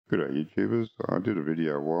G'day YouTubers, I did a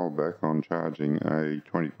video a while back on charging a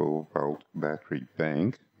 24 volt battery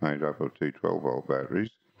bank made up of two 12 volt batteries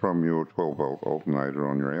from your 12 volt alternator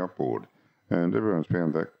on your outboard, and everyone's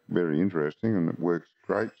found that very interesting and it works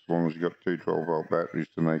great as long as you've got two 12 volt batteries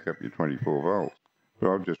to make up your 24 volts.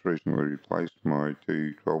 But I've just recently replaced my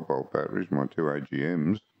two 12 volt batteries, my two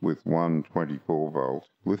AGMs, with one 24 volt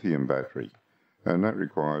lithium battery. And that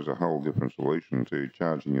requires a whole different solution to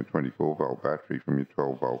charging your 24 volt battery from your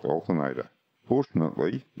 12 volt alternator.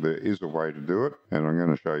 Fortunately, there is a way to do it, and I'm going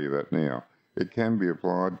to show you that now. It can be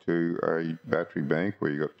applied to a battery bank where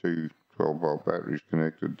you've got two 12 volt batteries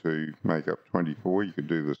connected to make up 24. You could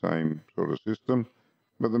do the same sort of system,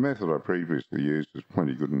 but the method I previously used is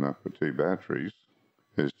plenty good enough for two batteries.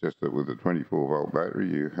 It's just that with a 24 volt battery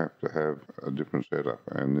you have to have a different setup,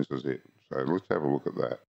 and this is it. So let's have a look at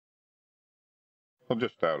that. I'll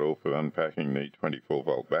just start off with unpacking the 24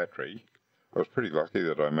 volt battery. I was pretty lucky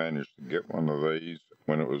that I managed to get one of these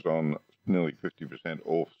when it was on nearly 50%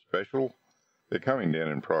 off special. They're coming down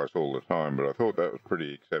in price all the time, but I thought that was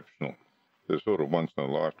pretty exceptional. They're sort of once in a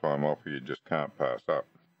lifetime offer you just can't pass up.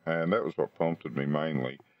 And that was what prompted me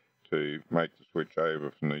mainly to make the switch over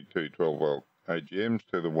from the two 12 volt AGMs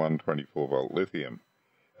to the one 24 volt lithium.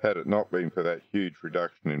 Had it not been for that huge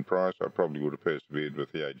reduction in price, I probably would have persevered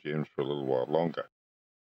with the AGMs for a little while longer.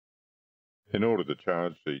 In order to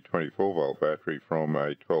charge the 24 volt battery from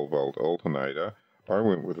a 12 volt alternator, I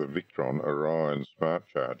went with a Victron Orion smart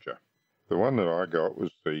charger. The one that I got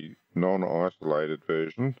was the non-isolated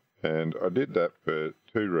version, and I did that for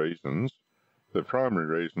two reasons. The primary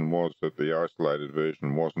reason was that the isolated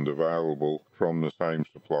version wasn't available from the same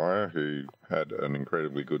supplier who had an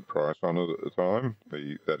incredibly good price on it at the time.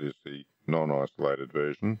 That is the non-isolated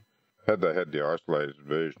version. Had they had the isolated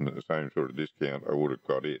version at the same sort of discount, I would have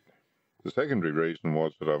got it. The secondary reason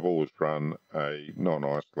was that I've always run a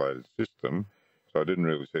non-isolated system, so I didn't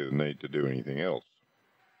really see the need to do anything else.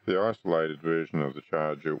 The isolated version of the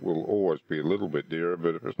charger will always be a little bit dearer,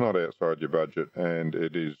 but if it's not outside your budget and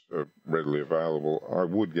it is readily available, I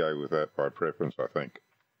would go with that by preference, I think.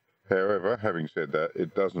 However, having said that,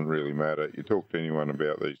 it doesn't really matter. You talk to anyone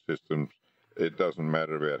about these systems, it doesn't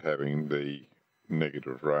matter about having the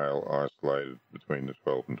negative rail isolated between the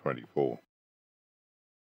 12 and 24.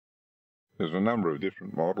 There's a number of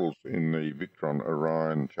different models in the Victron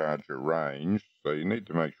Orion charger range, so you need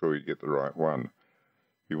to make sure you get the right one.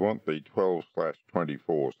 You want the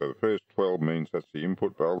 12/24, so the first 12 means that's the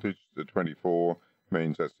input voltage, the 24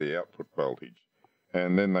 means that's the output voltage,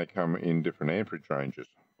 and then they come in different amperage ranges.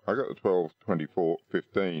 I got the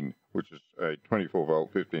 12/24/15, which is a 24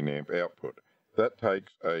 volt 15 amp output. That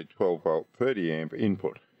takes a 12 volt 30 amp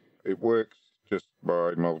input. It works just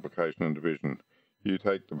by multiplication and division. You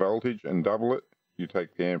take the voltage and double it, you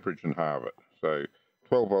take the amperage and halve it. So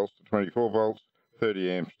 12 volts to 24 volts,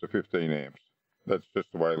 30 amps to 15 amps. That's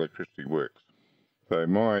just the way electricity works. So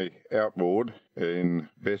my outboard, in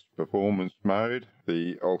best performance mode,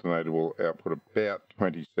 the alternator will output about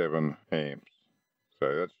 27 amps.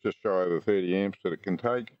 So that's just shy of the 30 amps that it can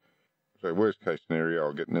take. So worst case scenario,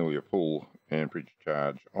 I'll get nearly a full amperage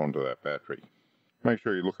charge onto that battery. Make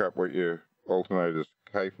sure you look up what your alternator is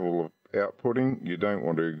capable of outputting. You don't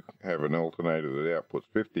want to have an alternator that outputs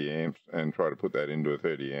 50 amps and try to put that into a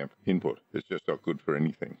 30 amp input. It's just not good for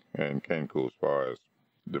anything and can cause fires,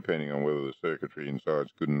 depending on whether the circuitry inside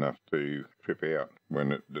is good enough to trip out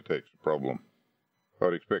when it detects a problem.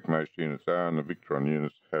 I'd expect most units are, and the Victron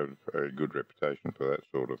units have a good reputation for that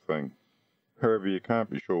sort of thing. However, you can't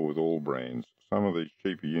be sure with all brands. Some of these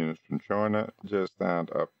cheaper units from China just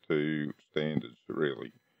aren't up to standards,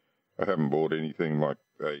 really. I haven't bought anything like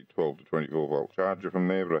a 12 to 24 volt charger from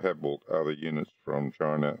there, but I have bought other units from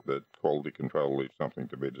China that quality control leaves something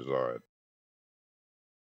to be desired.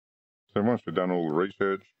 So once we've done all the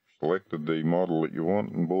research, selected the model that you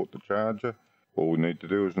want and bought the charger, all we need to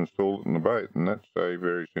do is install it in the boat, and that's a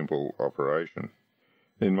very simple operation.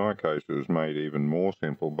 In my case, it was made even more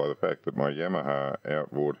simple by the fact that my Yamaha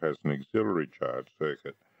outboard has an auxiliary charge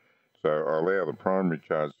circuit. So I allow the primary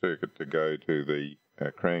charge circuit to go to the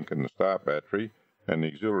crank and the start battery, and the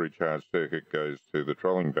auxiliary charge circuit goes to the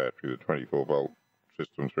trolling battery, the 24 volt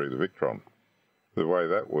system through the Victron. The way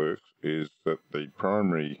that works is that the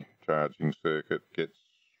primary charging circuit gets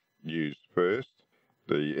used first.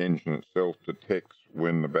 The engine itself detects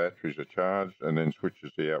when the batteries are charged and then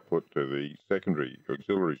switches the output to the secondary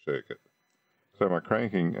auxiliary circuit. So my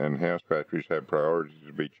cranking and house batteries have priority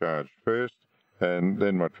to be charged first, and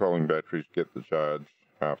then my trolling batteries get the charge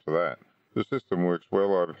after that. The system works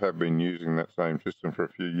well. I have been using that same system for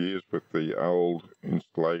a few years with the old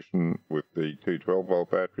installation with the two 12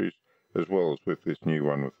 volt batteries, as well as with this new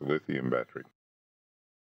one with the lithium battery.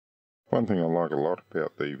 One thing I like a lot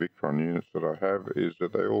about the Victron units that I have is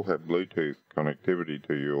that they all have Bluetooth connectivity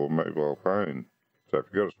to your mobile phone. So if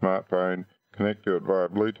you've got a smartphone, connect to it via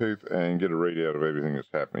Bluetooth and get a readout of everything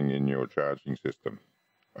that's happening in your charging system.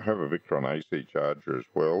 I have a Victron AC charger as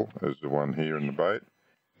well as the one here in the boat.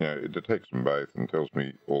 Now, it detects them both and tells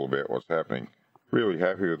me all about what's happening. Really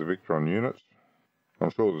happy with the Victron units. I'm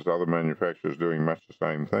sure there's other manufacturers doing much the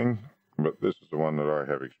same thing, but this is the one that I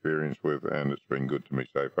have experience with and it's been good to me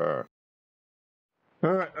so far.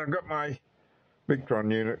 Alright, I've got my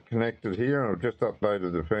Victron unit connected here and I've just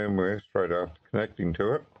updated the firmware straight after connecting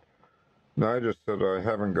to it. Notice that I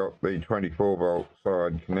haven't got the 24 volt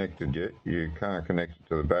side connected yet. You can't connect it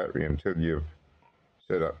to the battery until you've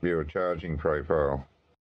set up your charging profile.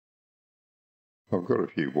 I've got a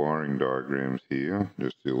few wiring diagrams here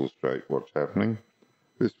just to illustrate what's happening.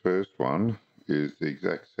 This first one is the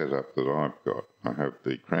exact setup that I've got. I have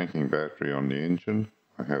the cranking battery on the engine.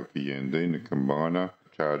 I have the Yandina combiner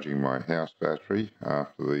charging my house battery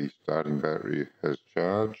after the starting battery has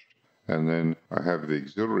charged. And then I have the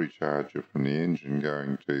auxiliary charger from the engine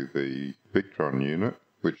going to the Victron unit,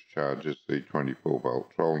 which charges the 24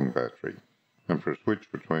 volt trolling battery. And for a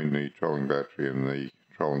switch between the trolling battery and the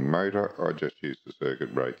trolling motor, I just use the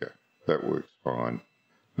circuit breaker. That works fine.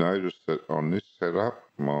 Notice that on this setup,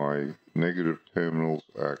 my negative terminals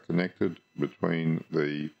are connected between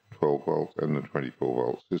the 12 volt and the 24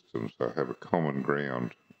 volt systems, so I have a common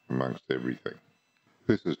ground amongst everything.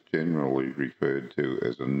 This is generally referred to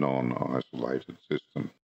as a non-isolated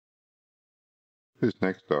system. This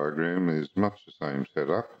next diagram is much the same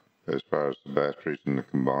setup as far as the batteries and the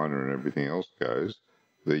combiner and everything else goes.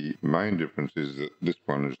 The main difference is that this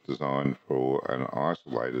one is designed for an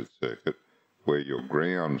isolated circuit where your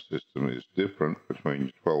ground system is different between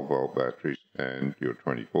your 12 volt batteries and your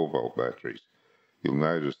 24 volt batteries. You'll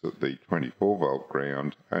notice that the 24 volt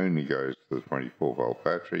ground only goes to the 24 volt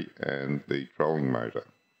battery and the trolling motor,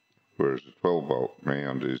 whereas the 12 volt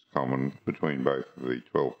ground is common between both of the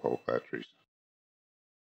 12 volt batteries.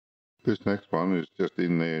 This next one is just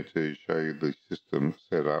in there to show you the system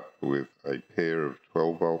set up with a pair of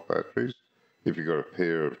 12 volt batteries. If you've got a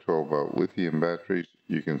pair of 12 volt lithium batteries,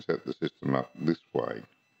 you can set the system up this way.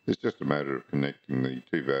 It's just a matter of connecting the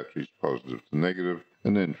two batteries positive to negative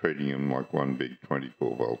and then treating them like one big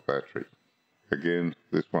 24 volt battery. Again,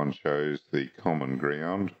 this one shows the common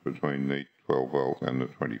ground between the 12 volt and the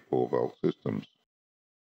 24 volt systems.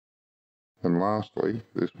 And lastly,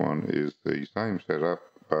 this one is the same setup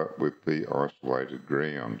but with the isolated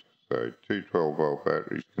ground. So two 12 volt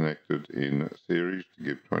batteries connected in series to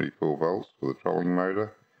give 24 volts for the trolling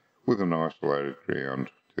motor with an isolated ground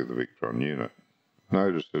to the Victron unit.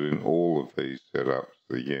 Notice that in all of these setups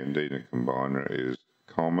the Yandina combiner is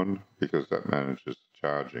common because that manages the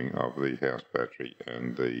charging of the house battery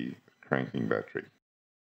and the cranking battery.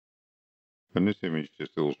 And this image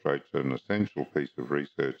just illustrates an essential piece of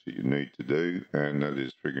research that you need to do, and that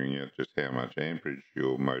is figuring out just how much amperage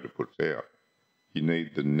your motor puts out. You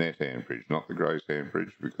need the net amperage, not the gross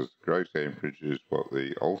amperage, because the gross amperage is what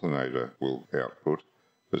the alternator will output,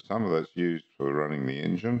 but some of that's used for running the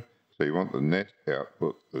engine, so you want the net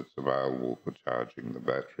output that's available for charging the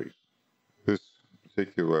batteries. This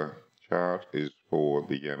particular chart is for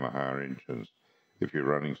the Yamaha engines. If you're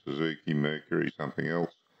running Suzuki, Mercury, something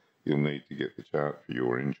else, you'll need to get the chart for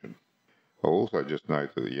your engine. I'll also just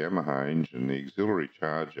note that the Yamaha engine, the auxiliary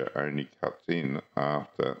charger only cuts in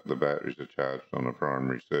after the batteries are charged on a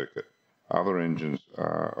primary circuit. Other engines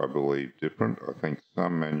are, I believe, different. I think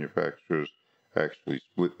some manufacturers actually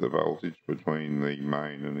split the voltage between the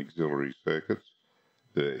main and auxiliary circuits.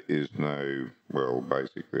 There is no, well,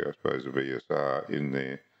 basically, I suppose, a VSR in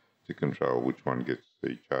there to control which one gets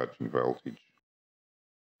the charging voltage.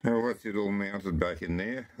 Now that's it all mounted back in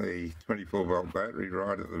there, the 24 volt battery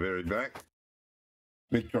right at the very back.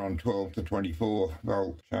 Victron 12 to 24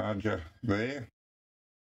 volt charger there,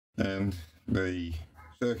 and the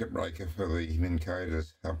circuit breaker for the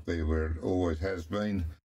Mincators up there where it always has been.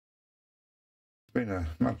 It's been a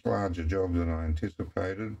much larger job than I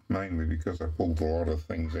anticipated, mainly because I pulled a lot of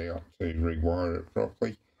things out to rewire it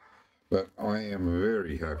properly, but I am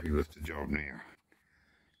very happy with the job now.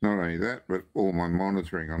 Not only that, but all my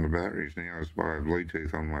monitoring on the batteries now is via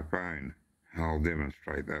Bluetooth on my phone. I'll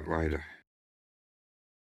demonstrate that later.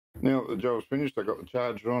 Now that the job's finished, I've got the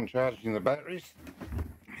charger on, charging the batteries.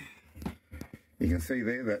 You can see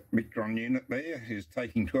there that Victron unit there is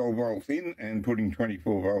taking 12 volts in and putting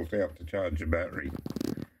 24 volts out to charge the battery.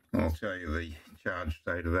 I'll show you the charge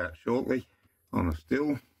state of that shortly on a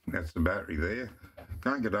still. That's the battery there.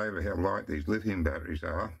 Can't get over how light these lithium batteries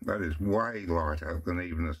are. That is way lighter than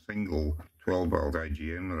even a single 12-volt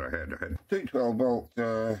AGM that I had. I had two 12-volt,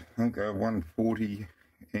 I think 140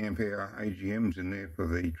 amp-hour AGMs in there for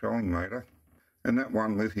the trolling motor, and that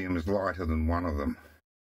one lithium is lighter than one of them.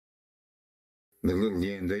 The little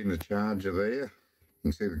Yandina charger there, you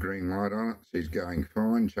can see the green light on it. She's going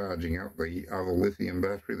fine, charging up the other lithium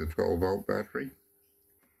battery, the 12-volt battery.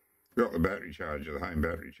 Got the battery charger, the home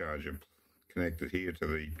battery charger, connected here to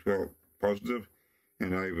the 12 positive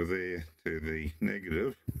and over there to the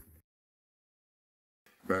negative.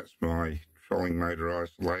 That's my trolling motor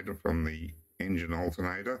isolator from the engine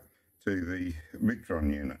alternator to the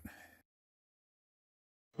Victron unit.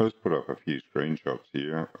 Let's put up a few screenshots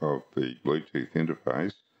here of the Bluetooth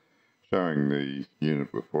interface showing the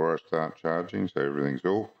unit before I start charging, so everything's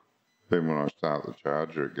off. Then when I start the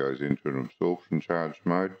charger, it goes into an absorption charge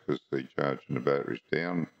mode because the charge in the battery's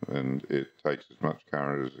down and it takes as much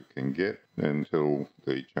current as it can get until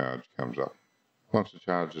the charge comes up. Once the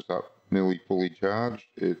charge is up, nearly fully charged,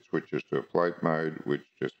 it switches to a float mode, which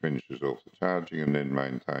just finishes off the charging and then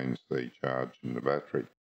maintains the charge in the battery.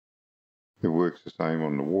 It works the same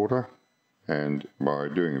on the water, and by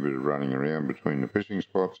doing a bit of running around between the fishing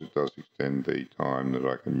spots, it does extend the time that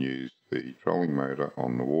I can use the trolling motor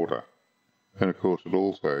on the water. And of course it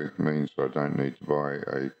also means I don't need to buy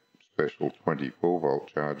a special 24-volt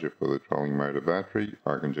charger for the trolling motor battery.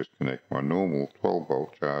 I can just connect my normal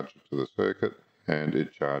 12-volt charger to the circuit and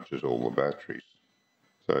it charges all the batteries.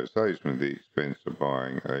 So it saves me the expense of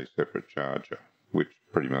buying a separate charger, which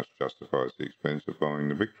pretty much justifies the expense of buying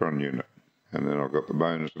the Victron unit. And then I've got the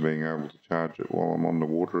bonus of being able to charge it while I'm on the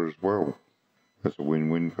water as well. That's a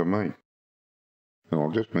win-win for me. And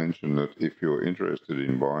I'll just mention that if you're interested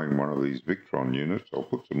in buying one of these Victron units, I'll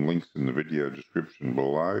put some links in the video description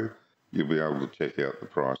below. You'll be able to check out the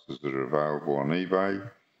prices that are available on eBay.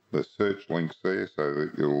 There's search links there so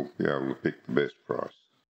that you'll be able to pick the best price.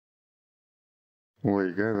 Well, there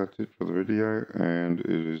you go, that's it for the video, and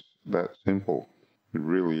it is that simple. It's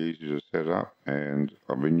really easy to set up, and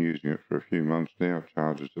I've been using it for a few months now. It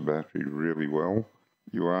charges the battery really well.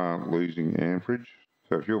 You are losing amperage,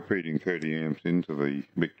 so if you're feeding 30 amps into the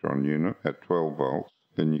Victron unit at 12 volts,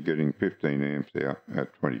 then you're getting 15 amps out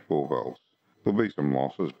at 24 volts. There'll be some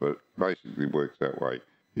losses, but basically works that way.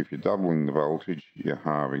 If you're doubling the voltage, you're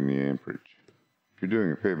halving the amperage. If you're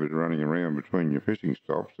doing a fair bit of running around between your fishing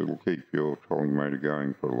stops, it'll keep your trolling motor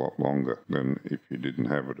going for a lot longer than if you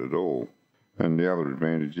didn't have it at all. And the other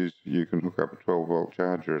advantage is you can hook up a 12-volt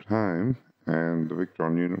charger at home and the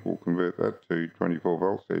Victron unit will convert that to 24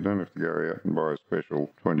 volts, so you don't have to go out and buy a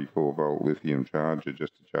special 24-volt lithium charger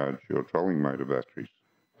just to charge your trolling motor batteries.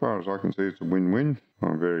 As far as I can see, it's a win-win.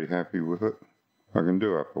 I'm very happy with it. I can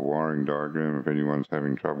do up a wiring diagram if anyone's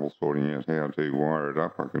having trouble sorting out how to wire it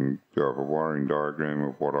up. I can do up a wiring diagram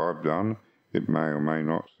of what I've done. It may or may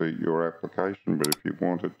not suit your application, but if you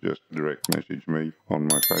want it, just direct message me on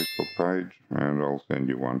my Facebook page and I'll send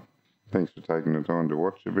you one. Thanks for taking the time to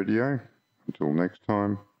watch the video. Until next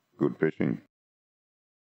time, good fishing.